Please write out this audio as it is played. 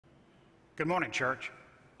Good morning, church.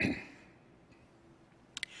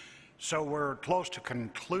 So we're close to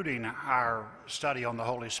concluding our study on the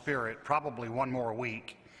Holy Spirit. Probably one more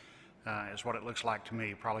week is what it looks like to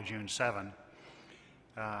me, probably June 7.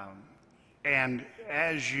 And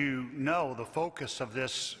as you know, the focus of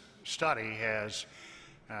this study has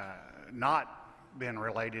not been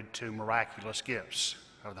related to miraculous gifts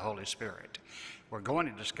of the Holy Spirit. We're going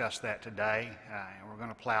to discuss that today, and we're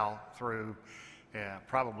going to plow through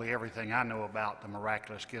probably everything I know about the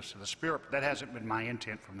miraculous gifts of the Spirit, but that hasn't been my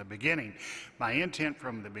intent from the beginning. My intent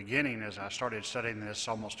from the beginning, as I started studying this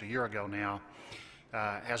almost a year ago now,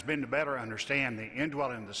 has been to better understand the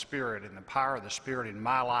indwelling of the Spirit and the power of the Spirit in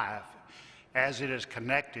my life as it is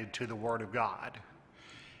connected to the Word of God.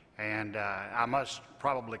 And I must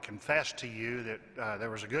probably confess to you that there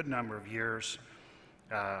was a good number of years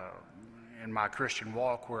in my Christian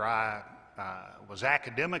walk where I was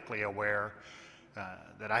academically aware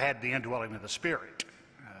that I had the indwelling of the Spirit,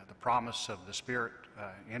 the promise of the Spirit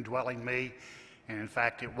indwelling me, and in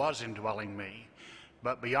fact it was indwelling me.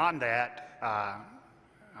 But beyond that,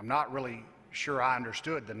 I'm not really sure I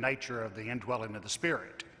understood the nature of the indwelling of the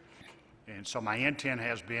Spirit. And so my intent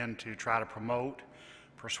has been to try to promote,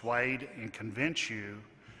 persuade, and convince you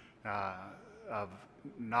of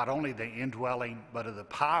not only the indwelling, but of the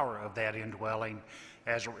power of that indwelling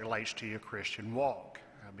as it relates to your Christian walk.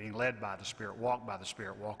 Being led by the Spirit, walk by the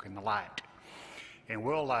Spirit, walk in the light. And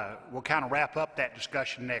we'll kind of wrap up that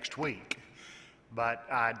discussion next week. But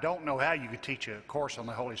I don't know how you could teach a course on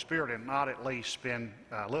the Holy Spirit and not at least spend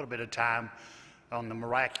a little bit of time on the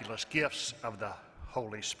miraculous gifts of the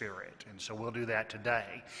Holy Spirit. And so we'll do that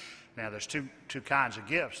today. Now there's two kinds of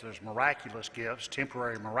gifts. There's miraculous gifts,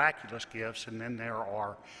 temporary miraculous gifts, and then there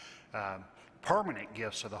are permanent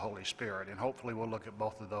gifts of the Holy Spirit. And hopefully we'll look at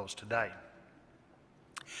both of those today.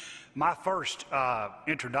 My first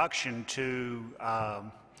introduction to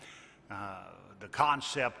the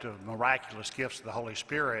concept of miraculous gifts of the Holy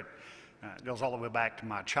Spirit goes all the way back to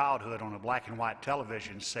my childhood on a black and white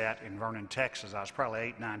television set in Vernon, Texas. I was probably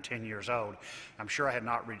 8, 9, 10 years old. I'm sure I had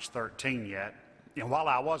not reached 13 yet. And while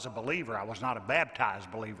I was a believer, I was not a baptized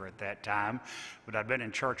believer at that time, but I'd been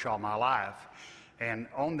in church all my life. And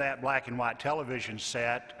on that black and white television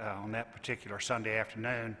set, on that particular Sunday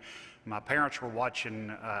afternoon, my parents were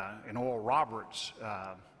watching an Oral Roberts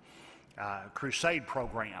crusade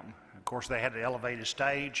program. Of course, they had the elevated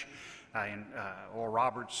stage, and Oral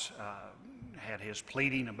Roberts had his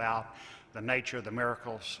pleading about the nature of the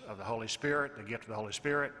miracles of the Holy Spirit, the gift of the Holy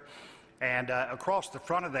Spirit. And across the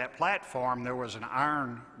front of that platform, there was an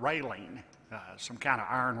iron railing, some kind of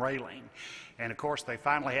iron railing. And of course, they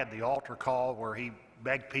finally had the altar call where he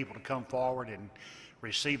begged people to come forward and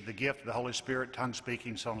received the gift of the Holy Spirit, tongue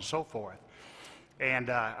speaking, so on and so forth. And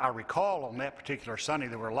I recall on that particular Sunday,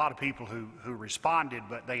 there were a lot of people who responded,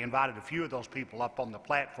 but they invited a few of those people up on the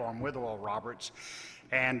platform with Oral Roberts.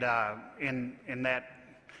 And in that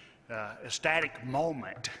ecstatic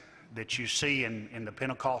moment that you see in the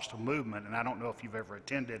Pentecostal movement, and I don't know if you've ever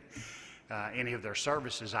attended any of their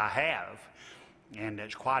services, I have, and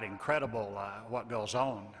it's quite incredible what goes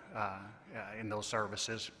on in those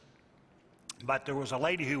services. But there was a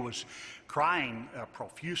lady who was crying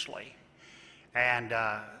profusely, and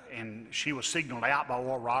she was signaled out by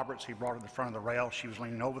Oral Roberts. He brought her to the front of the rail. She was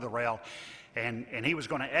leaning over the rail, and he was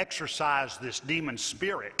going to exorcise this demon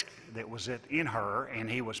spirit that was in her,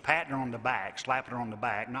 and he was patting her on the back, slapping her on the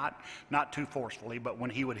back, not too forcefully, but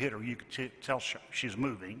when he would hit her, you could tell she's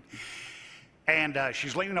moving. And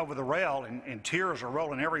she's leaning over the rail, and tears are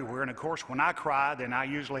rolling everywhere. And of course, when I cry, then I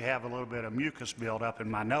usually have a little bit of mucus build up in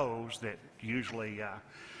my nose that usually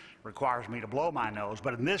requires me to blow my nose.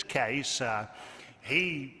 But in this case,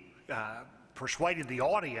 he persuaded the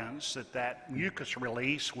audience that mucus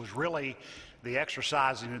release was really the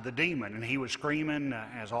exorcising of the demon. And he was screaming,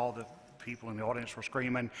 as all the people in the audience were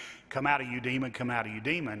screaming, "Come out of you, demon, come out of you,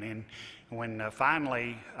 demon." And when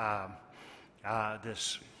finally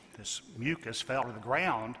this mucus fell to the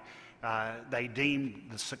ground, they deemed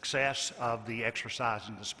the success of the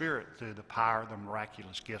exercising of the Spirit through the power of the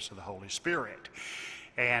miraculous gifts of the Holy Spirit.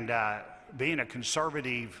 And being a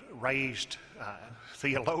conservative raised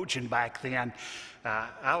theologian back then,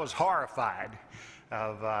 I was horrified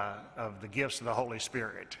of the gifts of the Holy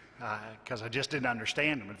Spirit because I just didn't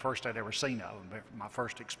understand them at first I'd ever seen of them, my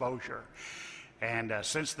first exposure. And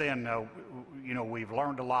since then, we've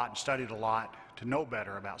learned a lot and studied a lot to know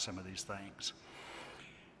better about some of these things.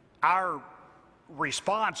 Our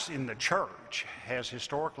response in the church has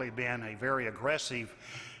historically been a very aggressive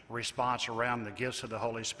response around the gifts of the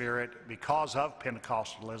Holy Spirit because of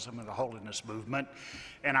Pentecostalism and the holiness movement,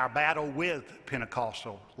 and our battle with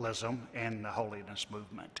Pentecostalism and the holiness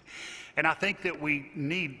movement. And I think that we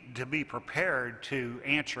need to be prepared to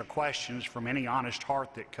answer questions from any honest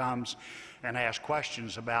heart that comes and asks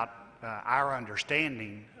questions about our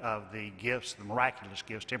understanding of the gifts, the miraculous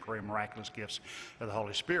gifts, temporary miraculous gifts of the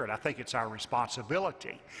Holy Spirit. I think it's our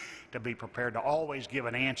responsibility to be prepared to always give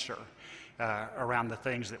an answer around the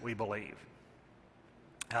things that we believe.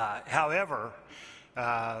 However,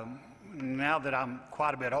 now that I'm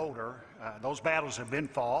quite a bit older, those battles have been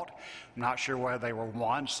fought. I'm not sure whether they were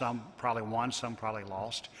won. Some probably won, some probably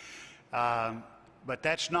lost. But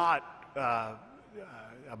that's not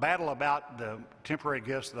a battle about the temporary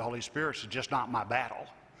gifts of the Holy Spirit is just not my battle.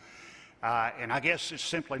 And I guess it's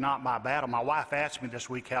simply not my battle. My wife asked me this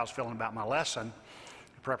week how I was feeling about my lesson.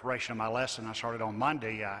 The preparation of my lesson, I started on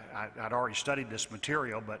Monday. I'd already studied this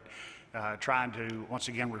material, but trying to once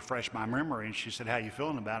again refresh my memory. And she said, "How are you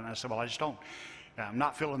feeling about it?" And I said, "Well, I'm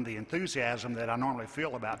not feeling the enthusiasm that I normally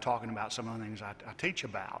feel about talking about some of the things I teach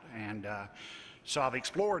about." And so I've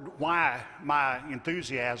explored why my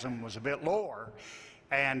enthusiasm was a bit lower.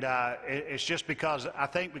 And it's just because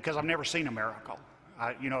because I've never seen a miracle.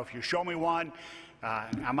 If you show me one,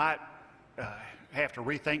 I might have to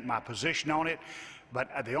rethink my position on it.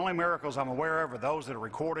 But the only miracles I'm aware of are those that are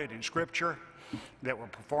recorded in Scripture that were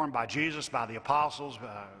performed by Jesus, by the apostles,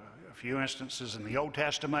 a few instances in the Old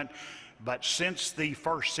Testament. But since the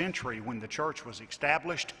first century, when the church was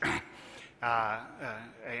established,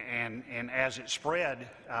 and as it spread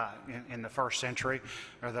in the first century,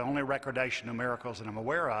 are the only recordation of miracles that I'm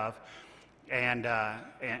aware of, and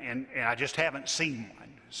I just haven't seen one.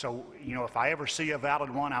 So, if I ever see a valid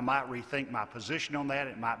one, I might rethink my position on that.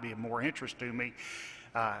 It might be of more interest to me.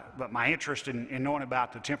 But my interest in knowing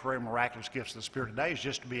about the temporary miraculous gifts of the Spirit today is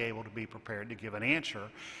just to be able to be prepared to give an answer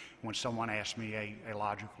when someone asks me a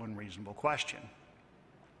logical and reasonable question.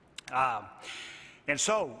 And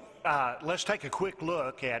so, let's take a quick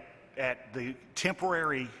look at the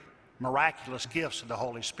temporary miraculous gifts of the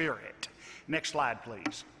Holy Spirit. Next slide,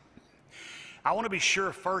 please. I want to be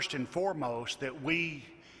sure first and foremost that we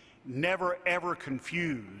never ever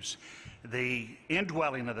confuse the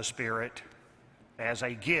indwelling of the Spirit as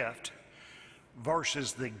a gift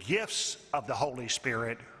versus the gifts of the Holy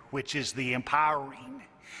Spirit, which is the empowering.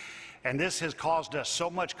 And this has caused us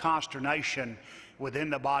so much consternation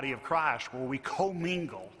within the body of Christ where we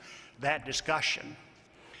commingle that discussion.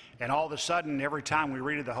 And all of a sudden, every time we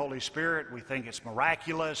read of the Holy Spirit, we think it's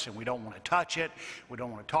miraculous and we don't want to touch it, we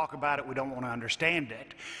don't want to talk about it, we don't want to understand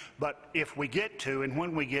it. But if we get to, and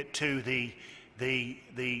when we get to the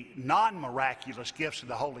non-miraculous gifts of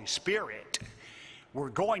the Holy Spirit, we're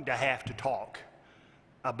going to have to talk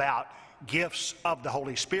about gifts of the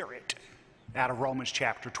Holy Spirit out of Romans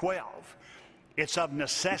chapter 12. It's of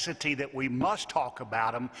necessity that we must talk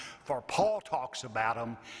about them, for Paul talks about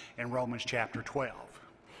them in Romans chapter 12.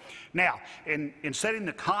 Now, in setting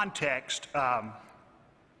the context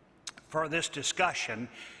for this discussion,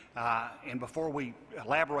 and before we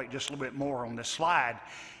elaborate just a little bit more on this slide,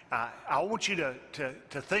 I want you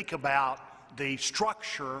to think about the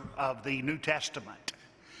structure of the New Testament.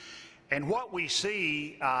 And what we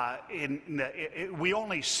see, we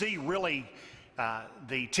only see really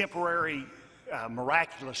the temporary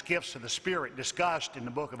miraculous gifts of the Spirit discussed in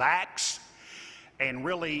the book of Acts and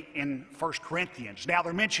really in 1 Corinthians. Now,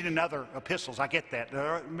 they're mentioned in other epistles. I get that.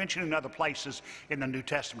 They're mentioned in other places in the New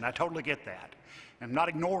Testament. I totally get that. I'm not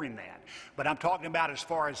ignoring that. But I'm talking about as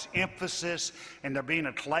far as emphasis and there being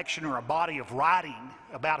a collection or a body of writing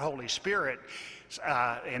about Holy Spirit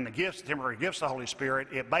and the gifts, temporary gifts of the Holy Spirit,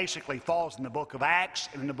 it basically falls in the book of Acts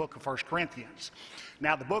and in the book of 1 Corinthians.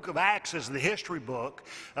 Now, the book of Acts is the history book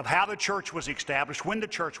of how the church was established, when the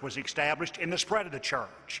church was established, and the spread of the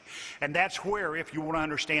church. And that's where, if you want to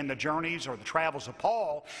understand the journeys or the travels of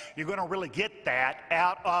Paul, you're going to really get that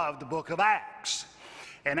out of the book of Acts.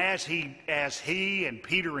 And as he and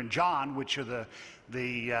Peter and John, which are they're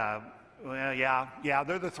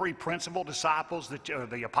the three principal disciples,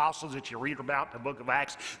 the apostles that you read about in the book of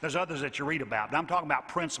Acts. There's others that you read about, but I'm talking about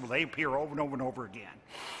principal. They appear over and over and over again.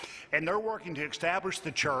 And they're working to establish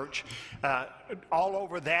the church all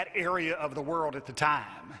over that area of the world at the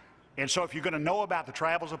time. And so if you're going to know about the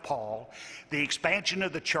travels of Paul, the expansion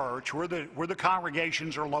of the church, where the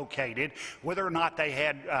congregations are located, whether or not they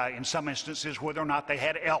had, in some instances, whether or not they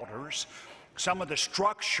had elders, some of the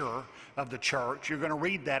structure of the church, you're going to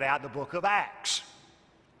read that out of the book of Acts.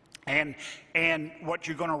 And what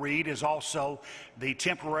you're going to read is also the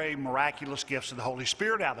temporary miraculous gifts of the Holy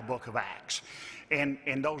Spirit out of the book of Acts.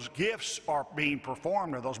 And those gifts are being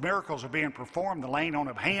performed, or those miracles are being performed, the laying on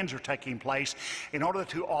of hands are taking place in order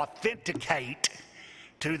to authenticate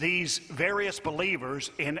to these various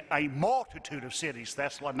believers in a multitude of cities,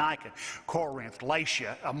 Thessalonica, Corinth,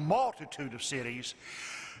 Galatia, a multitude of cities,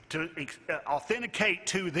 to authenticate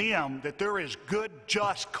to them that there is good,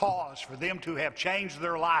 just cause for them to have changed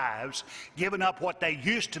their lives, given up what they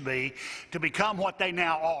used to be, to become what they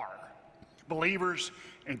now are, believers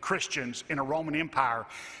and Christians in a Roman Empire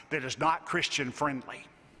that is not Christian friendly.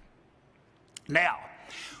 Now,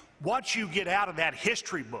 once you get out of that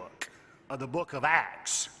history book of the book of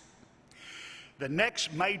Acts, the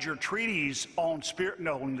next major treatise on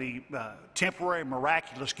the temporary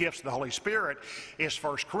miraculous gifts of the Holy Spirit is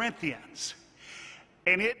 1 Corinthians.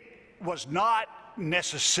 And it was not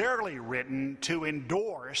necessarily written to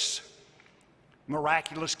endorse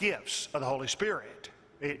miraculous gifts of the Holy Spirit.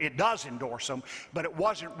 It does endorse them, but it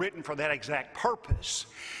wasn't written for that exact purpose.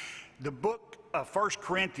 The book of 1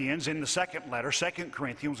 Corinthians, in the second letter, 2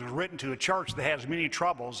 Corinthians, was written to a church that had as many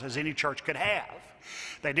troubles as any church could have.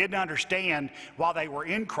 They didn't understand while they were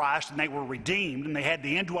in Christ and they were redeemed and they had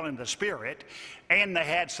the indwelling of the Spirit and they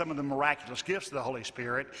had some of the miraculous gifts of the Holy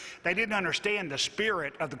Spirit, they didn't understand the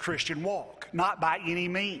spirit of the Christian walk, not by any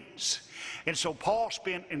means. And so Paul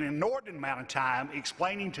spent an inordinate amount of time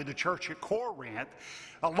explaining to the church at Corinth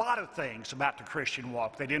a lot of things about the Christian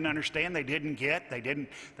walk. They didn't understand, they didn't get, they didn't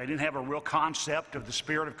have a real concept of the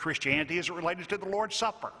spirit of Christianity as it related to the Lord's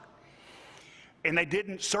Supper. And they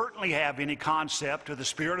didn't certainly have any concept of the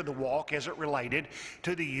spirit of the walk as it related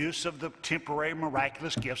to the use of the temporary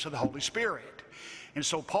miraculous gifts of the Holy Spirit. And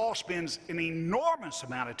so Paul spends an enormous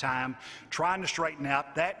amount of time trying to straighten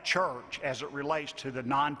out that church as it relates to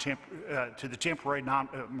the temporary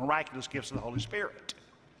miraculous gifts of the Holy Spirit.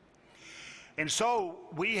 And so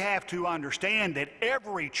we have to understand that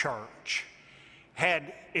every church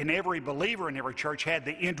had, and every believer in every church had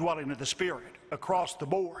the indwelling of the Spirit across the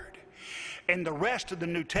board. And the rest of the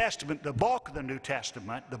New Testament, the bulk of the New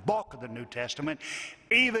Testament,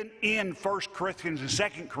 even in 1 Corinthians and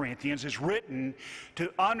 2 Corinthians, is written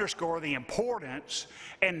to underscore the importance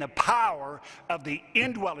and the power of the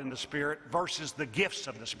indwelling of the Spirit versus the gifts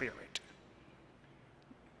of the Spirit.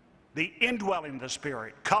 The indwelling of the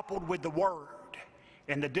Spirit coupled with the Word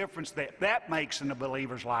and the difference that that makes in the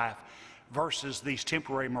believer's life versus these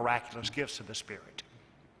temporary miraculous gifts of the Spirit.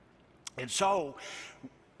 And so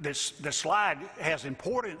this slide has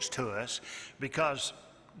importance to us because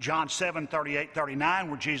John 7:38-39,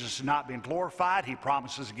 where Jesus has not been glorified, he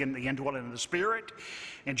promises again the indwelling of the Spirit.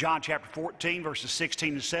 In John chapter 14, verses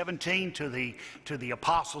 16 to 17, to the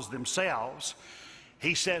apostles themselves,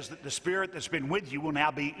 he says that the Spirit that's been with you will now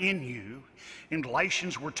be in you. In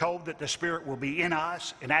Galatians, we're told that the Spirit will be in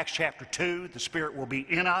us. In Acts chapter 2, the Spirit will be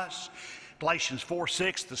in us. Galatians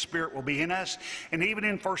 4:6, the Spirit will be in us. And even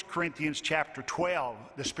in 1 Corinthians chapter 12,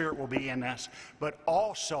 the Spirit will be in us. But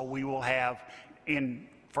also we will have in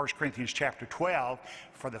 1 Corinthians chapter 12,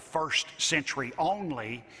 for the first century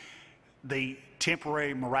only, the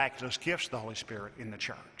temporary miraculous gifts of the Holy Spirit in the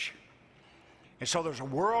church. And so there's a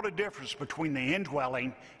world of difference between the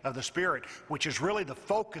indwelling of the Spirit, which is really the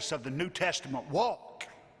focus of the New Testament walk,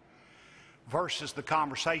 versus the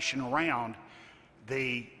conversation around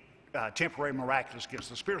the temporary miraculous gifts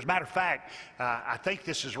of the Spirit. As a matter of fact, I think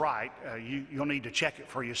this is right. You'll need to check it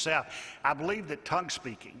for yourself. I believe that tongue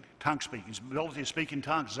speaking, the ability to speak in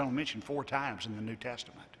tongues is only mentioned 4 times in the New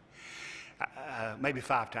Testament. Maybe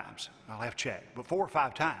 5 times. I'll have to check. But 4 or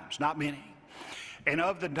 5 times, not many. And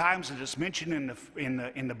of the times that it's mentioned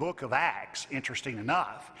in the book of Acts, interesting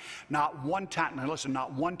enough, not one time, now listen,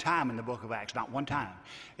 not one time in the book of Acts, not one time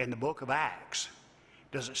in the book of Acts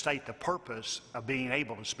does it state the purpose of being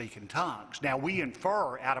able to speak in tongues. Now, we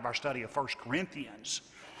infer out of our study of 1 Corinthians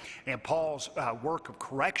and Paul's work of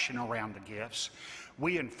correction around the gifts,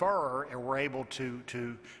 we infer and we're able to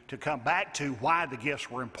come back to why the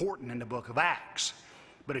gifts were important in the book of Acts.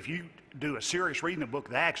 But if you do a serious reading of the book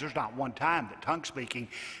of Acts, there's not one time that tongue speaking,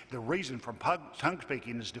 the reason for tongue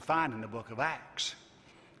speaking is defined in the book of Acts.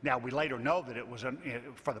 Now, we later know that it was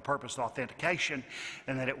for the purpose of authentication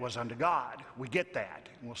and that it was unto God. We get that,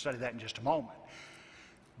 and we'll study that in just a moment.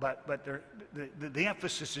 But the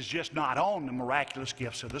emphasis is just not on the miraculous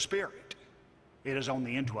gifts of the Spirit. It is on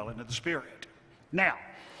the indwelling of the Spirit. Now,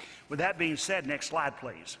 with that being said, next slide,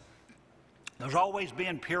 please. There's always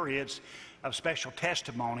been periods of special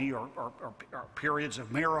testimony or periods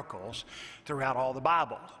of miracles throughout all the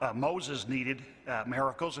Bible. Moses needed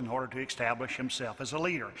miracles in order to establish himself as a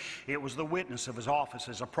leader. It was the witness of his office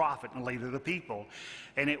as a prophet and leader of the people.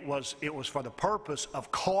 And it was for the purpose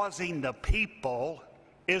of causing the people,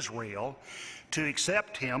 Israel, to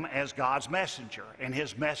accept him as God's messenger and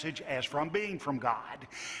his message as from being from God.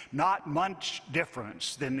 Not much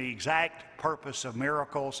difference than the exact purpose of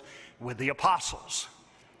miracles with the apostles,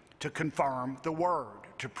 to confirm the word,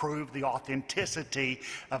 to prove the authenticity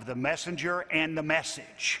of the messenger and the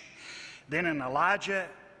message. Then in Elijah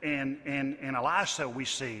and Elisha, we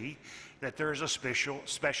see that there's a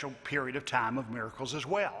special period of time of miracles as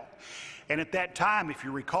well. And at that time, if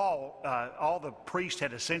you recall, all the priests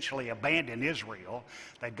had essentially abandoned Israel.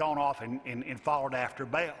 They'd gone off and followed after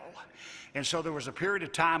Baal. And so there was a period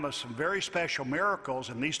of time of some very special miracles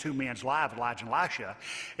in these two men's lives, Elijah and Elisha,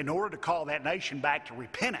 in order to call that nation back to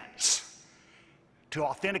repentance, to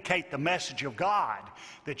authenticate the message of God,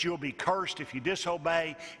 that you'll be cursed if you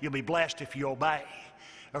disobey, you'll be blessed if you obey.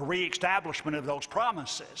 A reestablishment of those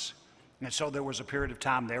promises. And so there was a period of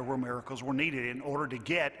time there where miracles were needed in order to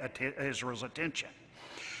get Israel's attention.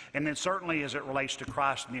 And then certainly as it relates to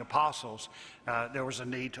Christ and the apostles, there was a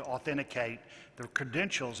need to authenticate the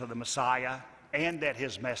credentials of the Messiah and that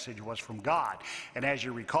his message was from God. And as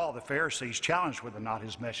you recall, the Pharisees challenged whether or not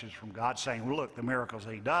his message from God, saying, well, look, the miracles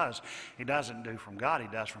he doesn't do from God, he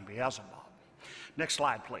does from Beelzebub. Next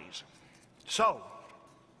slide, please. So,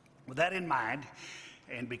 with that in mind,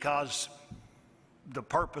 and because the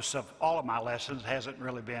purpose of all of my lessons hasn't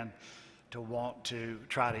really been to want to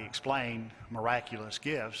try to explain miraculous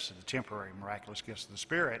gifts, the temporary miraculous gifts of the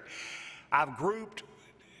Spirit, I've grouped,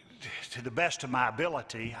 to the best of my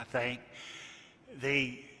ability, I think,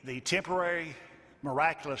 the temporary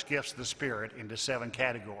miraculous gifts of the Spirit into 7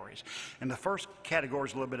 categories. And the first category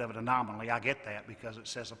is a little bit of an anomaly. I get that because it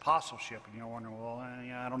says apostleship, and you're wondering, well,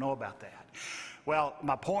 I don't know about that. Well,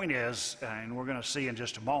 my point is, and we're going to see in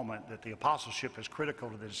just a moment, that the apostleship is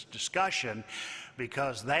critical to this discussion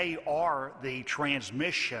because they are the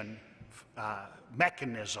transmission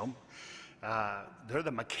mechanism. They're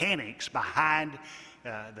the mechanics behind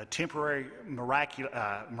the temporary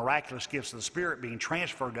miraculous gifts of the Spirit being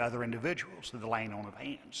transferred to other individuals through the laying on of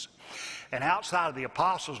hands. And outside of the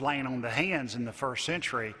apostles laying on the hands in the first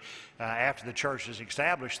century, after the church is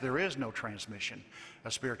established, there is no transmission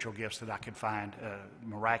of spiritual gifts that I could find,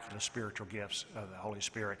 miraculous spiritual gifts of the Holy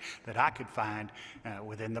Spirit that I could find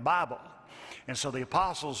within the Bible. And so the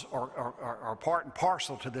apostles are part and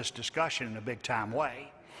parcel to this discussion in a big time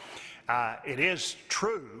way. It is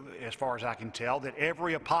true, as far as I can tell, that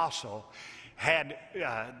every apostle had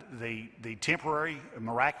the temporary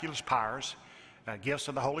miraculous powers, gifts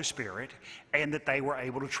of the Holy Spirit, and that they were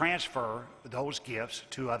able to transfer those gifts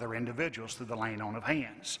to other individuals through the laying on of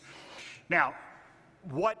hands. Now,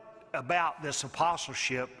 what about this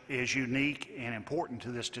apostleship is unique and important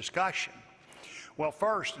to this discussion? Well,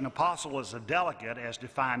 first, an apostle is a delegate as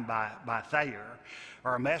defined by Thayer,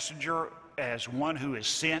 or a messenger as one who is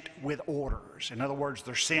sent with orders. In other words,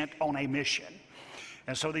 they're sent on a mission.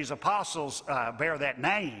 And so these apostles bear that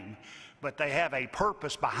name, but they have a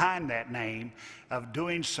purpose behind that name of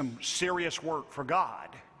doing some serious work for God.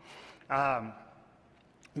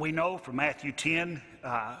 We know from Matthew 10,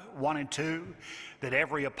 1 and 2, that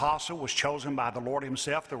every apostle was chosen by the Lord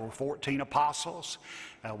himself. There were 14 apostles.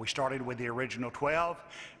 We started with the original 12.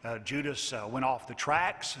 Judas went off the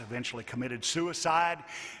tracks, eventually committed suicide.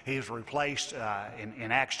 He was replaced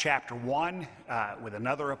in Acts chapter 1 with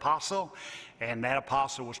another apostle, and that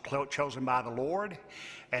apostle was chosen by the Lord.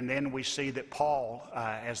 And then we see that Paul,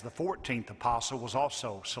 as the 14th apostle, was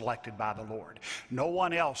also selected by the Lord. No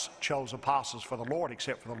one else chose apostles for the Lord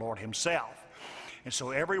except for the Lord himself. And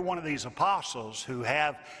so every one of these apostles who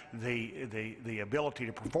have the ability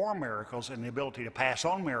to perform miracles and the ability to pass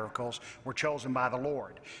on miracles were chosen by the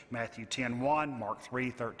Lord. Matthew 10:1, Mark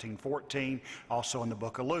 3:13, 14, also in the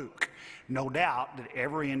book of Luke. No doubt that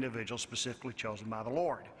every individual specifically chosen by the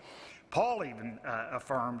Lord. Paul even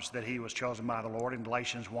affirms that he was chosen by the Lord in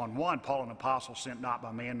Galatians 1:1. Paul, an apostle sent not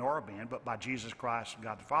by man nor of man, but by Jesus Christ and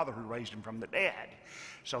God the Father who raised him from the dead.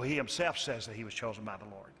 So he himself says that he was chosen by the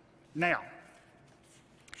Lord. Now,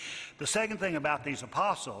 the second thing about these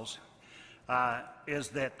apostles is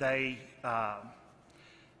that they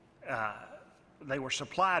were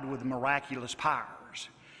supplied with miraculous powers.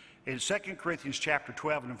 In 2 Corinthians chapter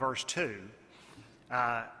 12 and verse 2,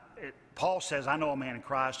 Paul says, I know a man in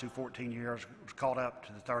Christ who 14 years was caught up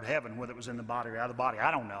to the third heaven, whether it was in the body or out of the body.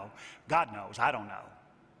 I don't know. God knows. I don't know.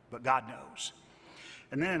 But God knows.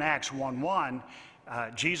 And then in Acts 1:1,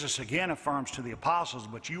 Jesus again affirms to the apostles,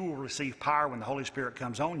 but you will receive power when the Holy Spirit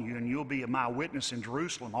comes on you, and you'll be my witness in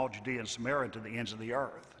Jerusalem, all Judea and Samaria, to the ends of the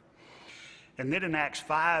earth. And then in Acts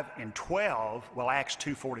 5 and 12, well, Acts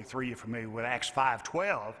 2:43, you're familiar with Acts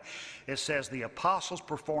 5:12, it says, the apostles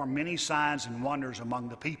performed many signs and wonders among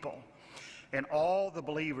the people, and all the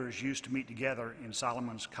believers used to meet together in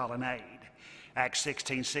Solomon's colonnade. Acts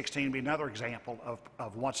 16:16 would be another example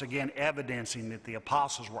of once again evidencing that the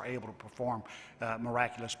apostles were able to perform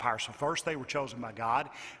miraculous power. So first, they were chosen by God,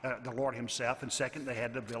 the Lord himself, and second, they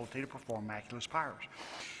had the ability to perform miraculous powers.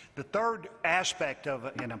 The third aspect of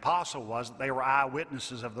an apostle was that they were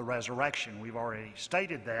eyewitnesses of the resurrection. We've already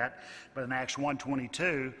stated that, but in Acts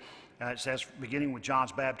 1:22, it says, beginning with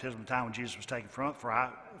John's baptism, the time when Jesus was taken from it,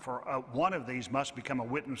 one of these must become a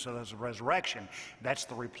witness of the resurrection. That's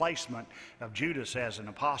the replacement of Judas as an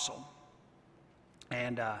apostle.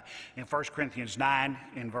 And in 1 Corinthians 9,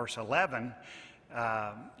 in verse 11,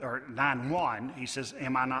 or 9:1, he says,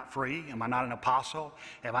 am I not free? Am I not an apostle?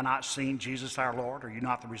 Have I not seen Jesus our Lord? Are you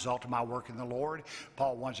not the result of my work in the Lord?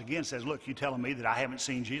 Paul once again says, look, you telling me that I haven't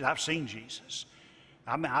seen Jesus? I've seen Jesus.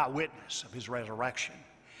 I'm an eyewitness of his resurrection.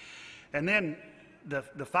 And then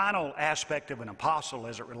the final aspect of an apostle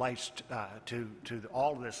as it relates to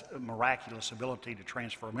all of this miraculous ability to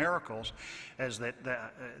transfer miracles is that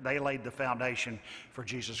they laid the foundation for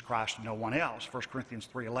Jesus Christ and no one else. 1 Corinthians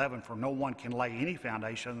 3:11, for no one can lay any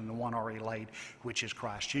foundation than the one already laid, which is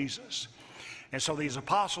Christ Jesus. And so these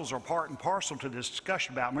apostles are part and parcel to this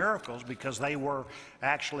discussion about miracles because they were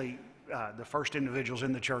actually the first individuals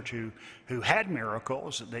in the church who had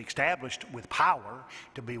miracles, they established with power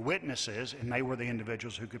to be witnesses, and they were the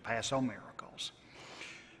individuals who could pass on miracles.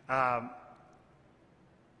 The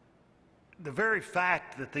very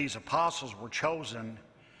fact that these apostles were chosen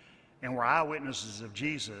and were eyewitnesses of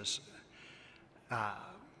Jesus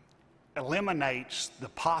eliminates the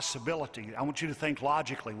possibility. I want you to think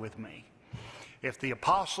logically with me. If the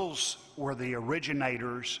apostles were the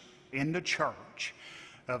originators in the church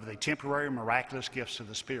of the temporary miraculous gifts of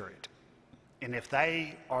the Spirit, and if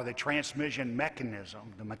they are the transmission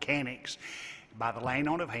mechanism, the mechanics, by the laying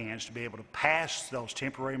on of hands to be able to pass those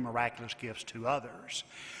temporary miraculous gifts to others,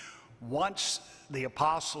 once the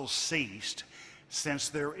apostles ceased, since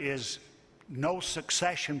there is no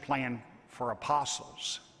succession plan for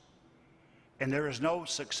apostles, and there is no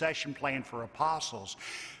succession plan for apostles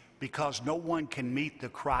because no one can meet the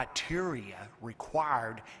criteria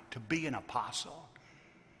required to be an apostle.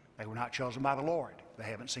 They were not chosen by the Lord. They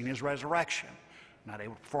haven't seen his resurrection, not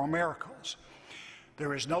able to perform miracles.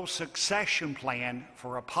 There is no succession plan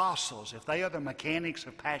for apostles. If they are the mechanics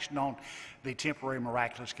of passing on the temporary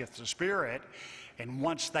miraculous gifts of the Spirit, and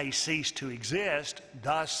once they cease to exist,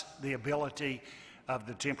 thus the ability of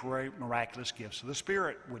the temporary miraculous gifts of the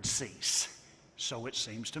Spirit would cease. So it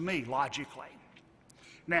seems to me, logically.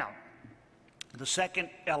 Now, the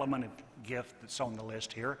second element of gift that's on the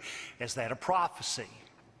list here is that of prophecy.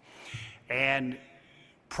 And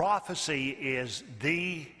prophecy is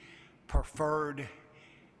the preferred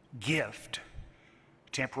gift,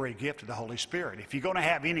 temporary gift of the Holy Spirit. If you're going to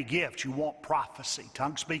have any gift, you want prophecy.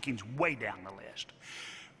 Tongue speaking's way down the list.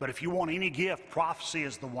 But if you want any gift, prophecy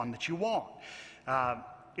is the one that you want.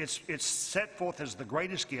 It's set forth as the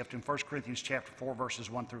greatest gift in 1 Corinthians chapter 4, verses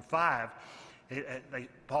 1 through 5.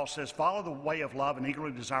 Paul says, follow the way of love and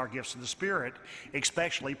eagerly desire gifts of the Spirit,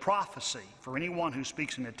 especially prophecy. For anyone who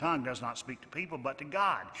speaks in a tongue does not speak to people, but to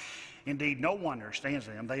God. Indeed, no one understands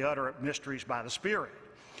them. They utter mysteries by the Spirit.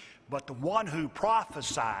 But the one who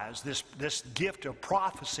prophesies, this gift of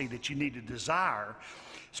prophecy that you need to desire,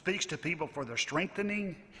 speaks to people for their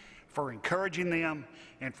strengthening, for encouraging them,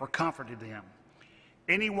 and for comforting them.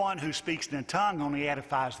 Anyone who speaks in a tongue only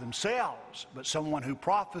edifies themselves, but someone who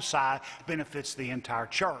prophesies benefits the entire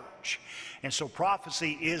church. And so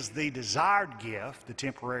prophecy is the desired gift, the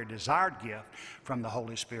temporary desired gift from the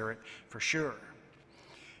Holy Spirit for sure.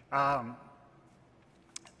 The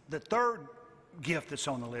third gift that's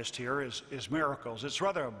on the list here is miracles. It's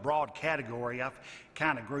rather a broad category. I've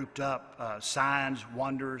kind of grouped up signs,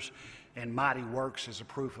 wonders, and mighty works as a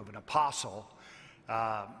proof of an apostle.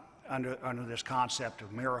 Under this concept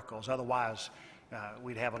of miracles. Otherwise,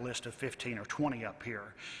 we'd have a list of 15 or 20 up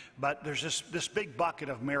here. But there's this big bucket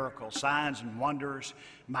of miracles, signs and wonders,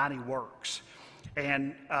 mighty works.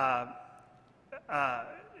 And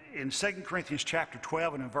in 2 Corinthians chapter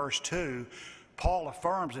 12 and in verse 2, Paul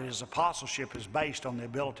affirms that his apostleship is based on the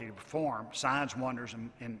ability to perform signs, wonders,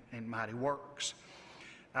 and mighty works.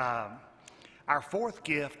 Our fourth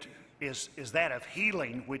gift is that of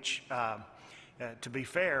healing, which to be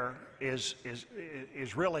fair, is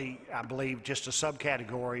really, I believe, just a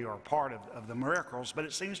subcategory or part of the miracles, but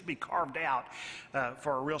it seems to be carved out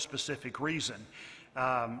for a real specific reason.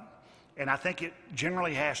 And I think it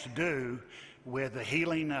generally has to do with the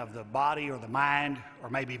healing of the body or the mind, or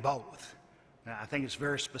maybe both. I think it's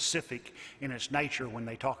very specific in its nature when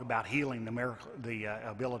they talk about healing, the miracle, the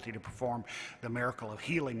ability to perform the miracle of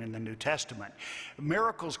healing in the New Testament.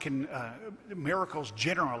 Miracles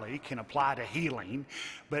generally can apply to healing,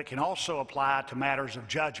 but it can also apply to matters of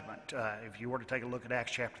judgment. If you were to take a look at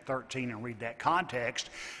Acts chapter 13 and read that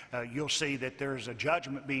context, you'll see that there's a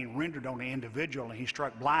judgment being rendered on the individual, and he's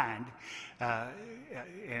struck blind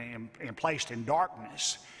and placed in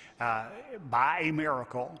darkness by a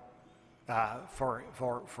miracle.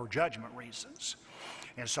 For judgment reasons.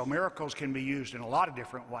 And so miracles can be used in a lot of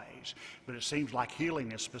different ways, but it seems like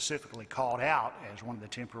healing is specifically called out as one of the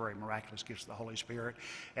temporary miraculous gifts of the Holy Spirit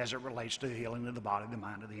as it relates to the healing of the body, the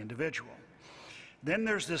mind of the individual. Then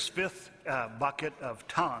there's this fifth bucket of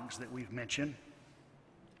tongues that we've mentioned,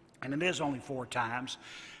 and it is only 4 times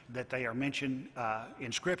that they are mentioned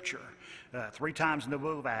in Scripture. 3 times in the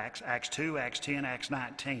book of Acts, Acts 2, Acts 10, Acts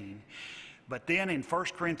 19. But then in 1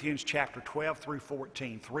 Corinthians chapter 12 through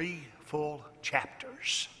 14, 3 full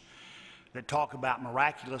chapters that talk about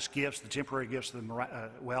miraculous gifts, the temporary gifts of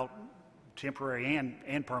the, temporary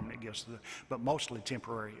and permanent gifts, but mostly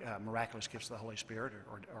temporary miraculous gifts of the Holy Spirit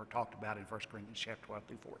are talked about in 1 Corinthians chapter 12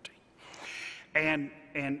 through 14. And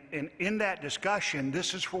in that discussion,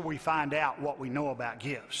 this is where we find out what we know about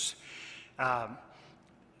gifts.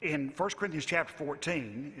 In 1 Corinthians chapter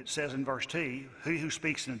 14, it says in verse 2, he who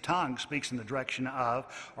speaks in tongues speaks in the direction of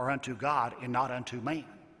or unto God and not unto man.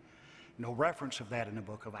 No reference of that in the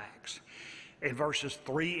book of Acts. In verses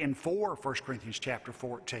 3 and 4 of 1 Corinthians chapter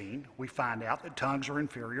 14, we find out that tongues are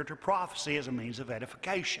inferior to prophecy as a means of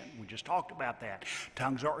edification. We just talked about that.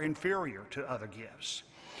 Tongues are inferior to other gifts.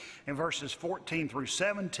 In verses 14 through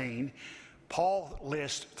 17, Paul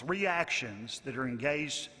lists 3 actions that are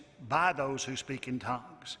engaged by those who speak in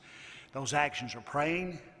tongues. Those actions are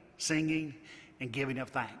praying, singing, and giving of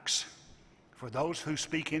thanks. For those who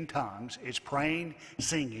speak in tongues, it's praying,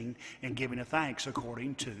 singing, and giving of thanks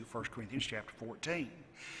according to 1 Corinthians chapter 14.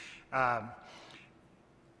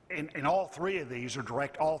 And all 3 of these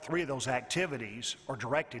all 3 of those activities are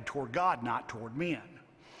directed toward God, not toward men.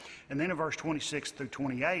 And then in verse 26 through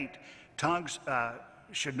 28, tongues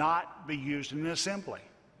should not be used in an assembly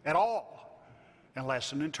at all,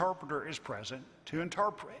 unless an interpreter is present to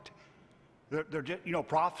interpret.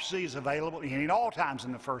 Prophecy is available in all times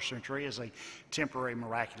in the first century as a temporary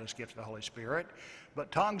miraculous gift of the Holy Spirit,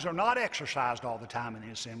 but tongues are not exercised all the time in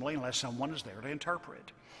the assembly unless someone is there to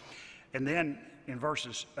interpret. And then in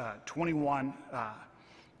verses 21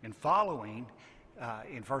 and following,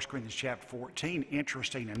 in 1 Corinthians chapter 14,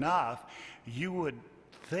 interesting enough, you would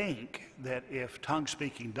think that if tongue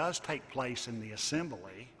speaking does take place in the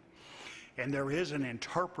assembly, and there is an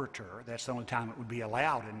interpreter, that's the only time it would be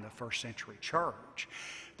allowed in the first century church,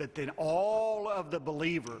 that then all of the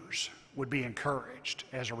believers would be encouraged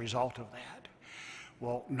as a result of that.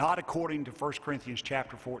 Well, not according to 1 Corinthians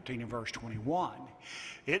chapter 14 and verse 21.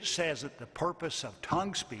 It says that the purpose of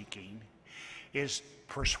tongue speaking is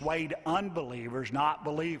persuade unbelievers, not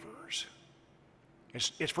believers.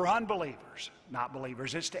 It's for unbelievers, not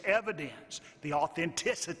believers. It's to evidence the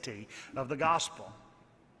authenticity of the gospel.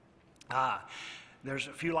 There's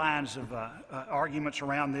a few lines of arguments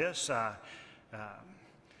around this.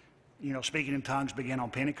 Speaking in tongues began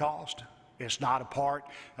on Pentecost. It's not a part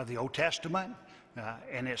of the Old Testament,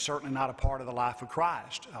 and it's certainly not a part of the life of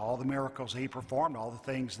Christ. All the miracles he performed, all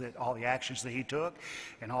the actions that he took,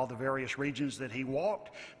 and all the various regions that he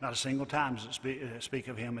walked, not a single time does it speak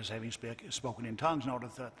of him as having spoken in tongues in order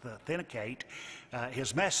to authenticate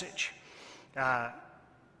his message.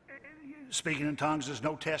 Speaking in tongues is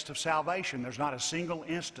no test of salvation. There's not a single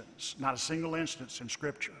instance in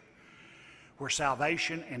Scripture where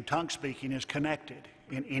salvation and tongue speaking is connected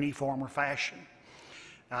in any form or fashion.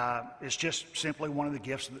 It's just simply one of the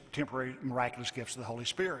gifts, the temporary miraculous gifts of the Holy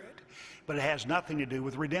Spirit. But it has nothing to do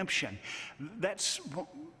with redemption.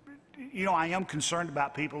 I am concerned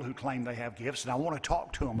about people who claim they have gifts, and I want to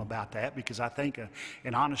talk to them about that because I think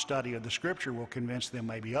an honest study of the Scripture will convince them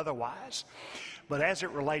maybe otherwise. But as it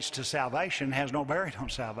relates to salvation, it has no bearing on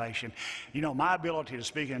salvation. My ability to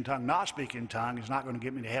speak in tongue, not speak in tongue, is not going to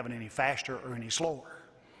get me to heaven any faster or any slower.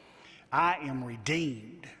 I am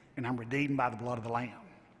redeemed, and I'm redeemed by the blood of the Lamb.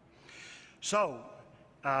 So,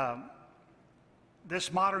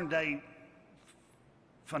 this modern day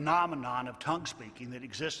phenomenon of tongue speaking that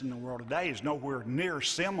exists in the world today is nowhere near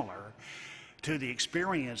similar to the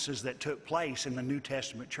experiences that took place in the New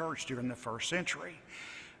Testament church during the first century.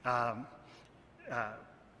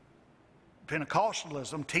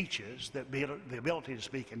 Pentecostalism teaches that the ability to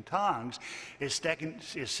speak in tongues is stepping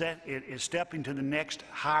to the next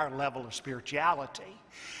higher level of spirituality.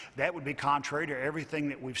 That would be contrary to everything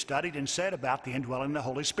that we've studied and said about the indwelling of the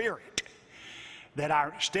Holy Spirit. That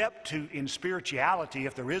our step in spirituality,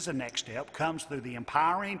 if there is a next step, comes through the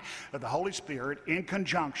empowering of the Holy Spirit in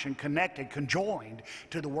conjunction, connected, conjoined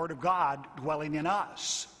to the Word of God dwelling in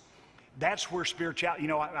us. That's where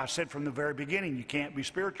spirituality, I said from the very beginning, you can't be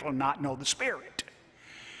spiritual and not know the Spirit.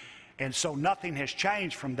 And so nothing has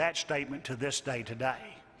changed from that statement to this day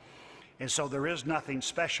today. And so there is nothing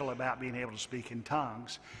special about being able to speak in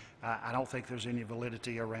tongues. I don't think there's any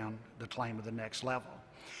validity around the claim of the next level.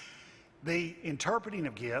 The interpreting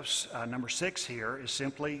of gifts, number 6 here, is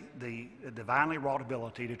simply the divinely wrought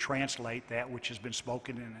ability to translate that which has been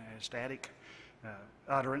spoken in an ecstatic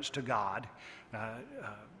utterance to God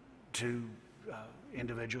to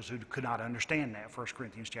individuals who could not understand that, 1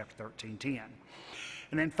 Corinthians chapter 13:10.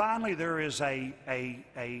 And then finally, there is a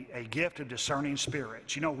gift of discerning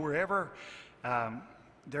spirits. Wherever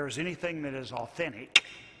there is anything that is authentic,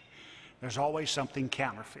 there's always something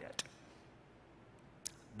counterfeit.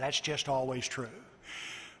 That's just always true.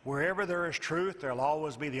 Wherever there is truth, there'll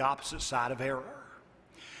always be the opposite side of error.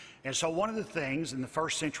 And so one of the things in the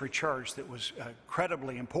first century church that was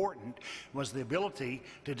incredibly important was the ability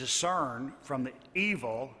to discern from the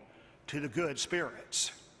evil to the good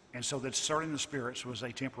spirits. And so that discerning the spirits was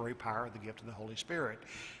a temporary power of the gift of the Holy Spirit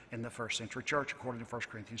in the first century church, according to 1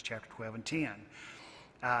 Corinthians chapter 12 and 10.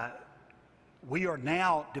 We are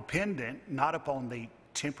now dependent not upon the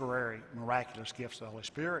temporary miraculous gifts of the Holy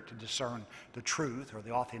Spirit to discern the truth or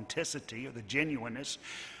the authenticity or the genuineness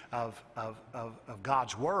of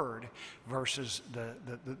God's Word versus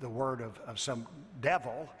the word of some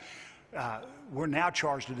devil. We're now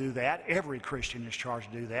charged to do that. Every Christian is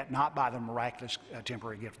charged to do that, not by the miraculous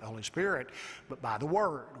temporary gift of the Holy Spirit, but by the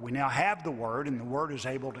Word. We now have the Word, and the Word is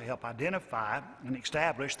able to help identify and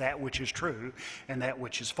establish that which is true and that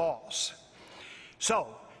which is false.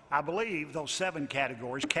 So, I believe those 7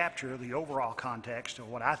 categories capture the overall context of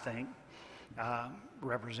what I think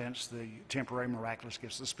represents the temporary miraculous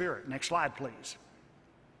gifts of the Spirit. Next slide, please.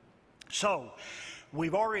 So,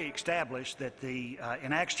 we've already established that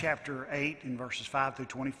in Acts chapter 8, in verses 5 through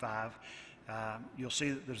 25, you'll see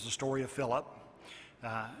that there's the story of Philip,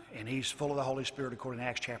 and he's full of the Holy Spirit according to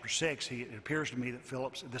Acts chapter 6. It appears to me that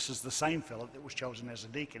this is the same Philip that was chosen as a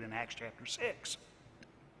deacon in Acts chapter 6.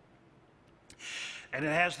 And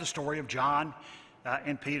it has the story of John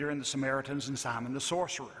and Peter and the Samaritans and Simon the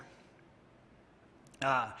sorcerer.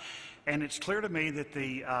 And it's clear to me that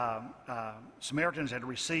the Samaritans had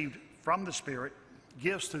received from the Spirit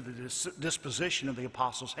gifts through the disposition of the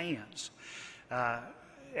apostles' hands,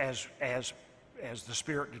 as the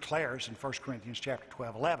Spirit declares in 1 Corinthians chapter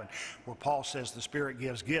 12:11, where Paul says the Spirit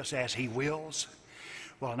gives gifts as he wills.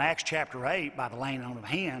 Well, in Acts chapter 8, by the laying on of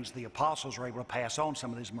hands, the apostles were able to pass on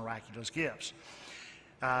some of these miraculous gifts.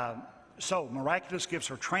 So miraculous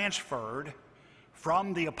gifts are transferred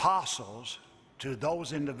from the apostles to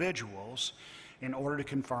those individuals in order to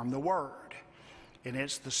confirm the Word. And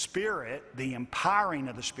it's the Spirit, the empowering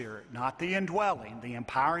of the Spirit, not the indwelling, the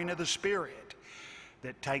empowering of the Spirit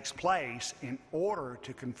that takes place in order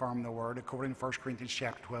to confirm the Word, according to 1 Corinthians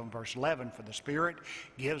chapter 12 and verse 11, for the Spirit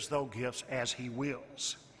gives those gifts as He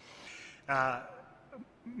wills.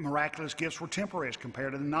 Miraculous gifts were temporary as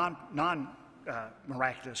compared to the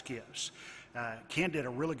non-miraculous gifts. Ken did a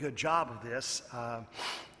really good job of this.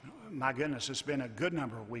 My goodness, it's been a good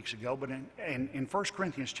number of weeks ago, but in 1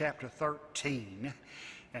 Corinthians chapter 13,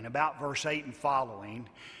 and about verse 8 and following,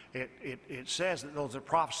 it says that those that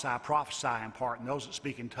prophesy in part, and those that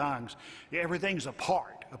speak in tongues, everything's a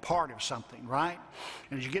part of something, right?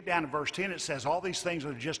 And as you get down to verse 10, it says all these things that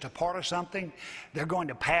are just a part of something, they're going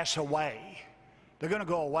to pass away. They're going to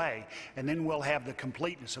go away, and then we'll have the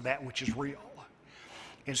completeness of that which is real.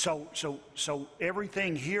 And so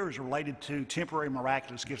everything here is related to temporary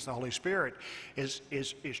miraculous gifts of the Holy Spirit is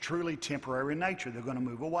truly temporary in nature. They're going to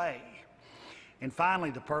move away. And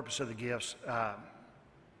finally, the purpose of the gifts, the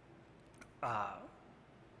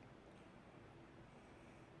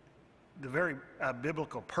very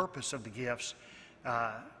biblical purpose of the gifts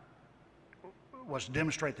was to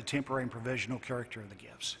demonstrate the temporary and provisional character of the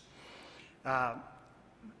gifts.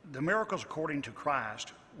 The miracles according to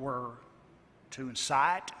Christ were to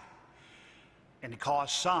incite and to cause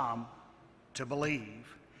some to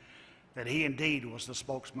believe that he indeed was the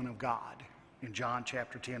spokesman of God in John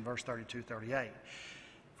chapter 10, verse 32-38.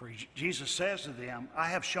 For Jesus says to them, I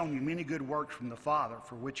have shown you many good works from the Father.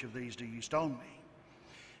 For which of these do you stone me?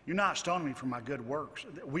 You're not stoning me for my good works.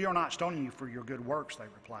 We are not stoning you for your good works, they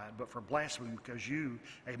replied, but for blasphemy, because you,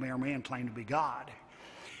 a mere man, claim to be God.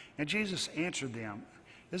 And Jesus answered them,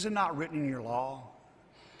 is it not written in your law,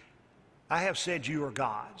 I have said you are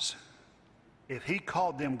gods? If he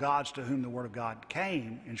called them gods to whom the word of God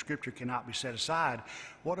came, and Scripture cannot be set aside,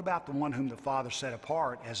 what about the one whom the Father set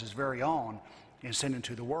apart as his very own and sent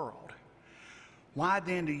into the world? Why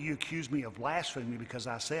then do you accuse me of blasphemy because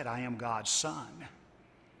I said I am God's Son?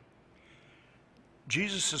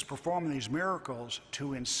 Jesus is performing these miracles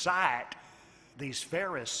to incite these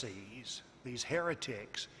Pharisees, these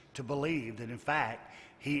heretics, to believe that in fact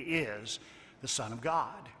he is the Son of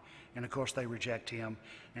God. And of course they reject him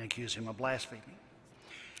and accuse him of blasphemy.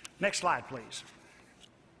 Next slide, please.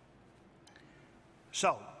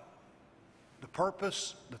 So, the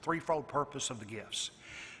purpose, the threefold purpose of the gifts.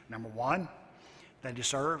 Number one, they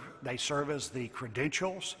serve as the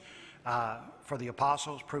credentials for the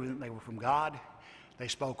apostles, proving that they were from God. They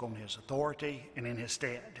spoke on his authority and in his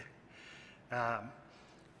stead.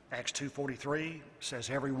 Acts 2:43 says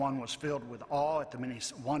everyone was filled with awe at the many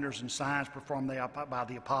wonders and signs performed by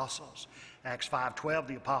the apostles. Acts 5:12,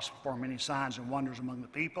 the apostles performed many signs and wonders among the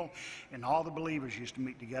people, and all the believers used to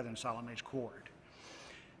meet together in Solomon's court.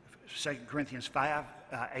 2 Corinthians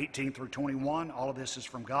 5:18 through 21, all of this is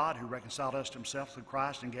from God, who reconciled us to himself through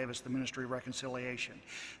Christ and gave us the ministry of reconciliation.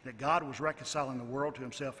 That God was reconciling the world to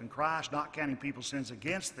himself in Christ, not counting people's sins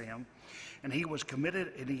against them, and he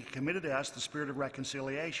committed to us the spirit of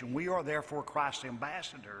reconciliation. We are therefore Christ's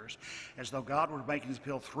ambassadors, as though God were making his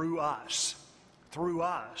appeal through us. Through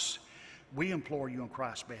us, we implore you on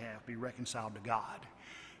Christ's behalf, be reconciled to God.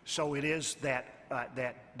 So it is that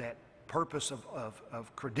purpose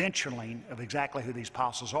of credentialing of exactly who these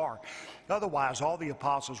apostles are. Otherwise, all the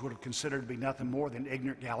apostles would have considered to be nothing more than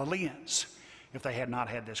ignorant Galileans if they had not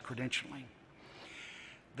had this credentialing.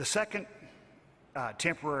 The second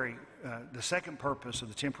purpose of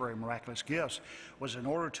the temporary miraculous gifts was in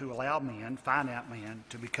order to allow men, finite men,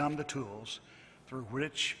 to become the tools through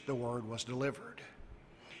which the word was delivered.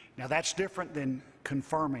 Now that's different than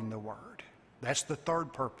confirming the word. That's the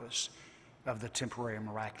third purpose of the temporary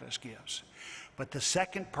miraculous gifts. But the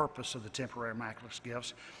second purpose of the temporary miraculous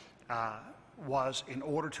gifts was in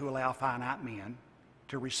order to allow finite men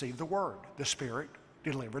to receive the word. The Spirit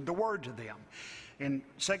delivered the word to them. In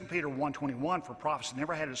 2 Peter 1:21, for prophecy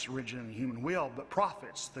never had its origin in the human will, but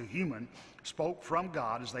prophets, the human, spoke from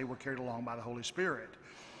God as they were carried along by the Holy Spirit.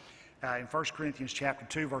 In 1 Corinthians chapter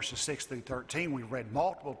 2, verses 6 through 13, we've read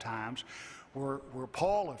multiple times where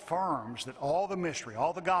Paul affirms that all the mystery,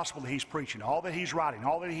 all the gospel that he's preaching, all that he's writing,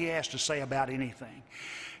 all that he has to say about anything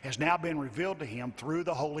has now been revealed to him through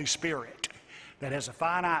the Holy Spirit. That as a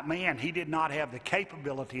finite man, he did not have the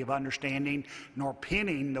capability of understanding nor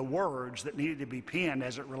penning the words that needed to be penned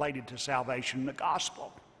as it related to salvation and the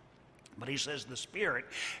gospel. But he says the Spirit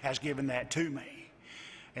has given that to me.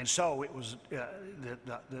 And so it was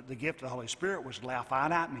the gift of the Holy Spirit was to allow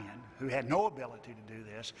finite men who had no ability to do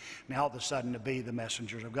this, now all of a sudden to be the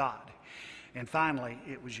messengers of God. And finally,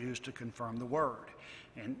 it was used to confirm the word.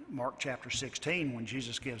 In Mark chapter 16, when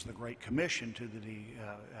Jesus gives the Great Commission to the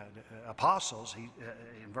apostles,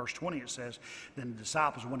 in verse 20 it says, then the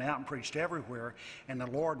disciples went out and preached everywhere, and the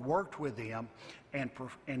Lord worked with them and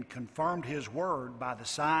confirmed his word by the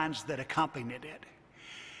signs that accompanied it.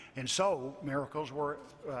 And so miracles were,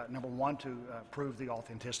 number one, to prove the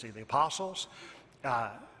authenticity of the apostles,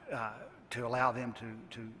 to allow them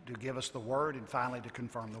to give us the word, and finally to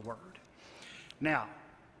confirm the word. Now,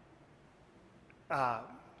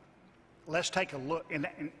 let's take a look, and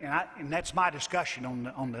that's my discussion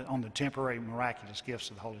on the temporary miraculous gifts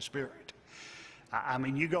of the Holy Spirit. I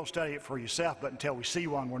mean, you go study it for yourself, but until we see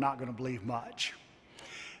one, we're not going to believe much.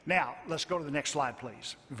 Now, let's go to the next slide,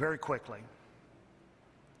 please, very quickly.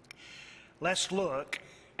 Let's look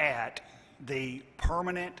at the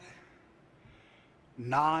permanent,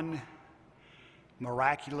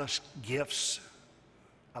 non-miraculous gifts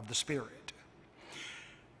of the Spirit.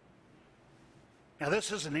 Now,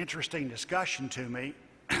 this is an interesting discussion to me.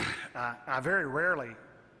 I very rarely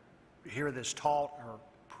hear this taught or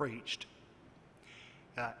preached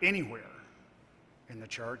anywhere in the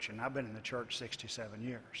church, and I've been in the church 67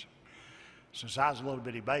 years. Since I was a little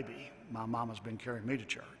bitty baby, my mama's been carrying me to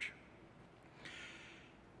church.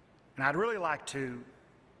 And I'd really like to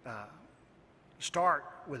start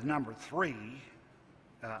with number 3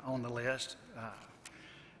 on the list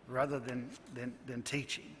rather than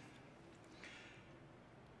teaching.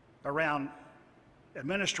 Around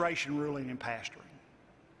administration, ruling, and pastoring.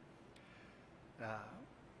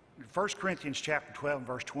 1 Corinthians chapter 12,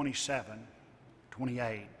 verse 27,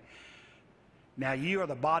 28. Now ye are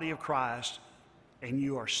the body of Christ, and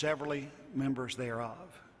you are severally members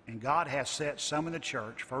thereof. And God hath set some in the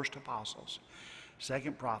church, first apostles,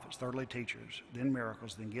 second prophets, thirdly teachers, then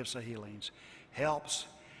miracles, then gifts of healings, helps,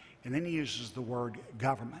 and then he uses the word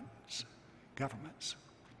governments.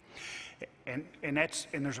 And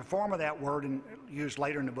there's a form of that word used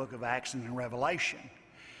later in the book of Acts and in Revelation.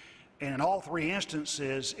 And in all three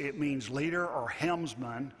instances, it means leader or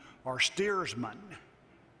helmsman or steersman,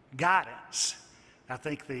 guidance. I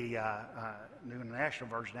think the New International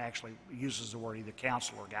Version actually uses the word either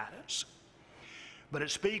counsel or guidance. But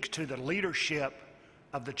it speaks to the leadership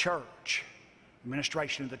of the church,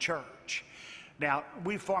 administration of the church. Now,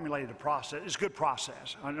 we've formulated a process. It's a good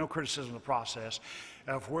process. No criticism of the process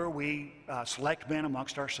of where we select men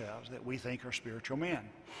amongst ourselves that we think are spiritual men.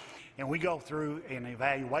 And we go through an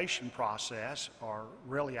evaluation process, or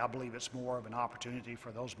really I believe it's more of an opportunity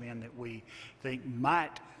for those men that we think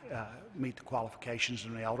might meet the qualifications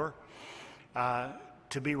of an elder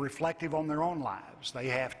to be reflective on their own lives. They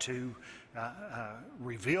have to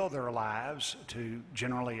reveal their lives to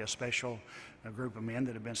generally a special group of men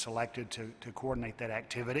that have been selected to coordinate that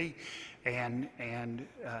activity, and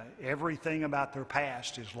everything about their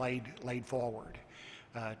past is laid forward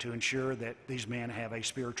to ensure that these men have a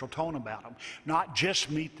spiritual tone about them. Not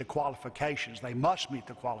just meet the qualifications. They must meet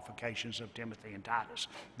the qualifications of Timothy and Titus.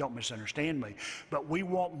 Don't misunderstand me. But we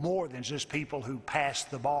want more than just people who pass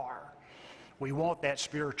the bar. We want that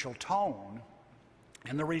spiritual tone.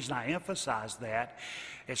 And the reason I emphasize that,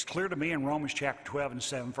 it's clear to me in Romans chapter 12 and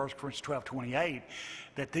 7, 1 Corinthians 12, 28,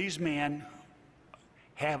 that these men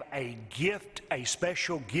have a gift, a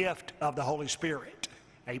special gift of the Holy Spirit,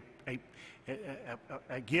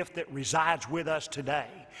 a gift that resides with us today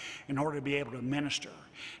in order to be able to minister.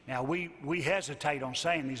 Now, we hesitate on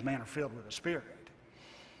saying these men are filled with the Spirit,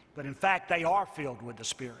 but in fact, they are filled with the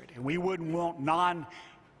Spirit, and we wouldn't want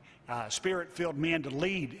Spirit-filled men to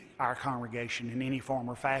lead our congregation in any form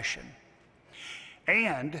or fashion.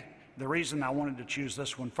 And the reason I wanted to choose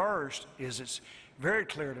this one first is it's very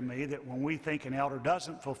clear to me that when we think an elder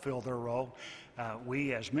doesn't fulfill their role,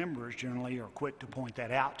 we as members generally are quick to point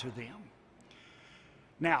that out to them.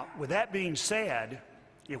 Now, with that being said,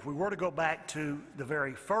 if we were to go back to the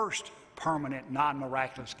very first permanent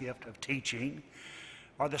non-miraculous gift of teaching,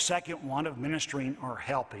 or the second one of ministering or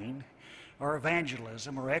helping, or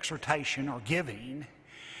evangelism, or exhortation, or giving,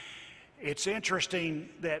 it's interesting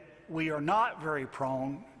that we are not very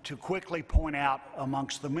prone to quickly point out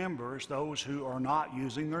amongst the members those who are not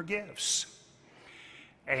using their gifts.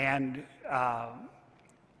 And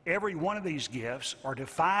every one of these gifts are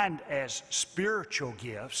defined as spiritual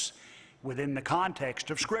gifts within the context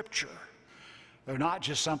of Scripture. They're not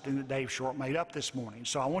just something that Dave Short made up this morning.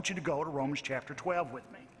 So I want you to go to Romans chapter 12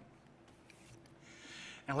 with me.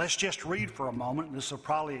 And let's just read for a moment. This will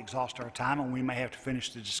probably exhaust our time, and we may have to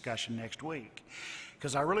finish the discussion next week.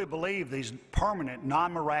 Because I really believe these permanent,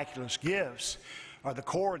 non-miraculous gifts are the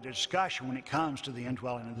core of the discussion when it comes to the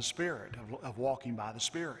indwelling of the Spirit, of walking by the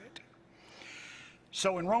Spirit.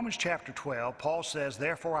 So in Romans chapter 12, Paul says,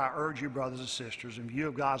 "Therefore I urge you, brothers and sisters, in view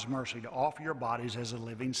of God's mercy, to offer your bodies as a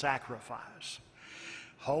living sacrifice,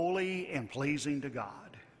 holy and pleasing to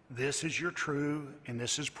God. This is your true and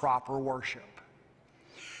this is proper worship.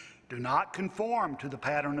 Do not conform to the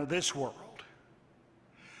pattern of this world,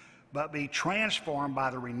 but be transformed by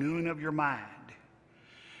the renewing of your mind."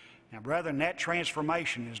 Now, brethren, that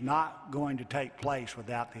transformation is not going to take place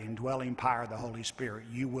without the indwelling power of the Holy Spirit.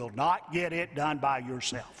 You will not get it done by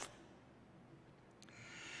yourself.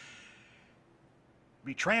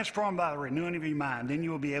 Be transformed by the renewing of your mind. Then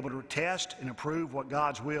you will be able to test and approve what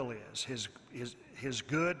God's will is, his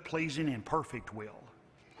good, pleasing, and perfect will.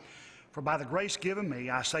 For by the grace given me,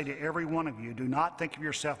 I say to every one of you, do not think of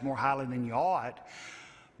yourself more highly than you ought,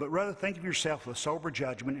 but rather think of yourself with sober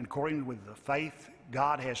judgment and according with the faith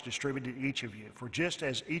God has distributed to each of you. For just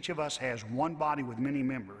as each of us has one body with many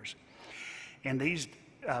members, and these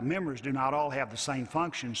members do not all have the same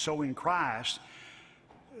function, so in Christ,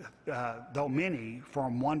 though many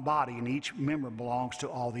form one body, and each member belongs to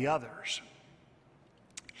all the others.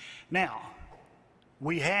 Now,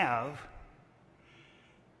 we have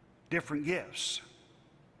different gifts.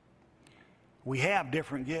 We have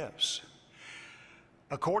different gifts.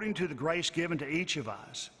 According to the grace given to each of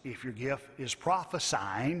us, if your gift is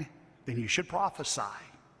prophesying, then you should prophesy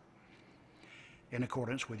in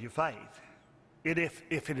accordance with your faith.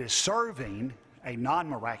 If it is serving, a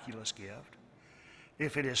non-miraculous gift,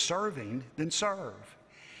 if it is serving, then serve.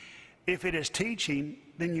 If it is teaching,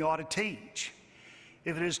 then you ought to teach.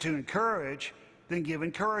 If it is to encourage, then give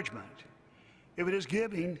encouragement. If it is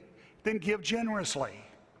giving, then give generously.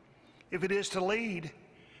 If it is to lead,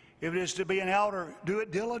 if it is to be an elder, do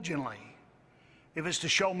it diligently. If it's to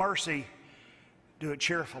show mercy, do it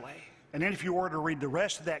cheerfully. And then if you were to read the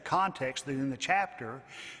rest of that context in the chapter,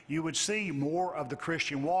 you would see more of the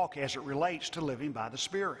Christian walk as it relates to living by the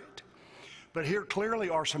Spirit. But here clearly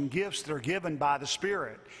are some gifts that are given by the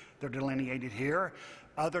Spirit. They're delineated here.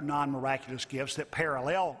 Other non-miraculous gifts that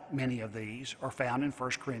parallel many of these are found in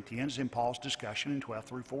 1 Corinthians in Paul's discussion in 12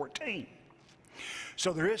 through 14.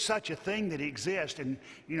 So there is such a thing that exists, and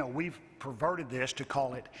we've perverted this to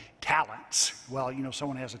call it talents. Well,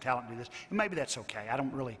 someone has a talent to do this, and maybe that's okay. I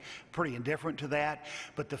don't really, pretty indifferent to that.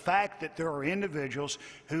 But the fact that there are individuals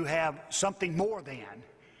who have something more than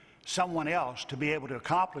someone else to be able to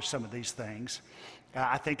accomplish some of these things,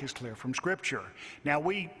 I think is clear from Scripture. Now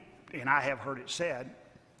and I have heard it said,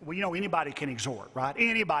 well, anybody can exhort, right?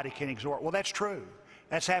 Anybody can exhort. Well, that's true.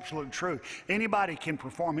 That's absolutely true. Anybody can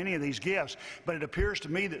perform any of these gifts, but it appears to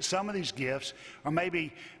me that some of these gifts are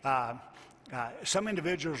maybe, some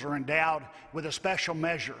individuals are endowed with a special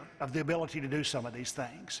measure of the ability to do some of these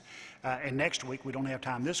things. And next week, we don't have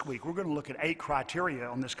time this week, we're going to look at 8 criteria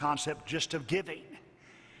on this concept just of giving.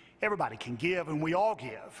 Everybody can give, and we all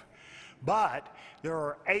give. But there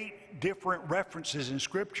are 8 different references in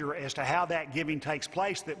Scripture as to how that giving takes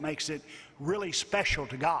place that makes it really special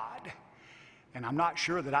to God. And I'm not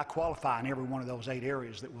sure that I qualify in every one of those 8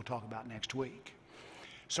 areas that we'll talk about next week.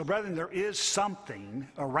 So, brethren, there is something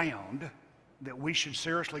around that we should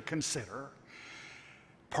seriously consider.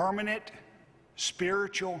 Permanent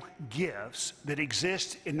spiritual gifts that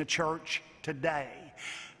exist in the church today.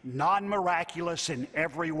 Non-miraculous in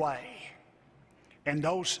every way. And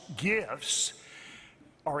those gifts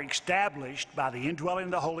are established by the indwelling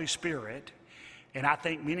of the Holy Spirit, and I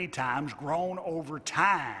think many times grown over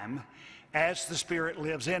time as the Spirit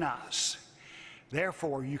lives in us.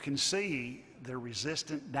 Therefore, you can see the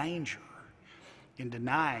resistant danger in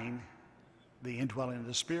denying the indwelling of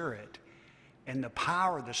the Spirit and the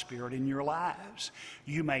power of the Spirit in your lives.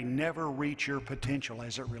 You may never reach your potential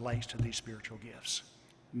as it relates to these spiritual gifts.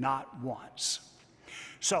 Not once.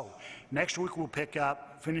 So, next week we'll pick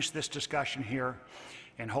up, finish this discussion here,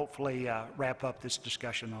 and hopefully wrap up this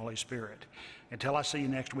discussion on the Holy Spirit. Until I see you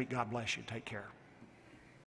next week, God bless you. Take care.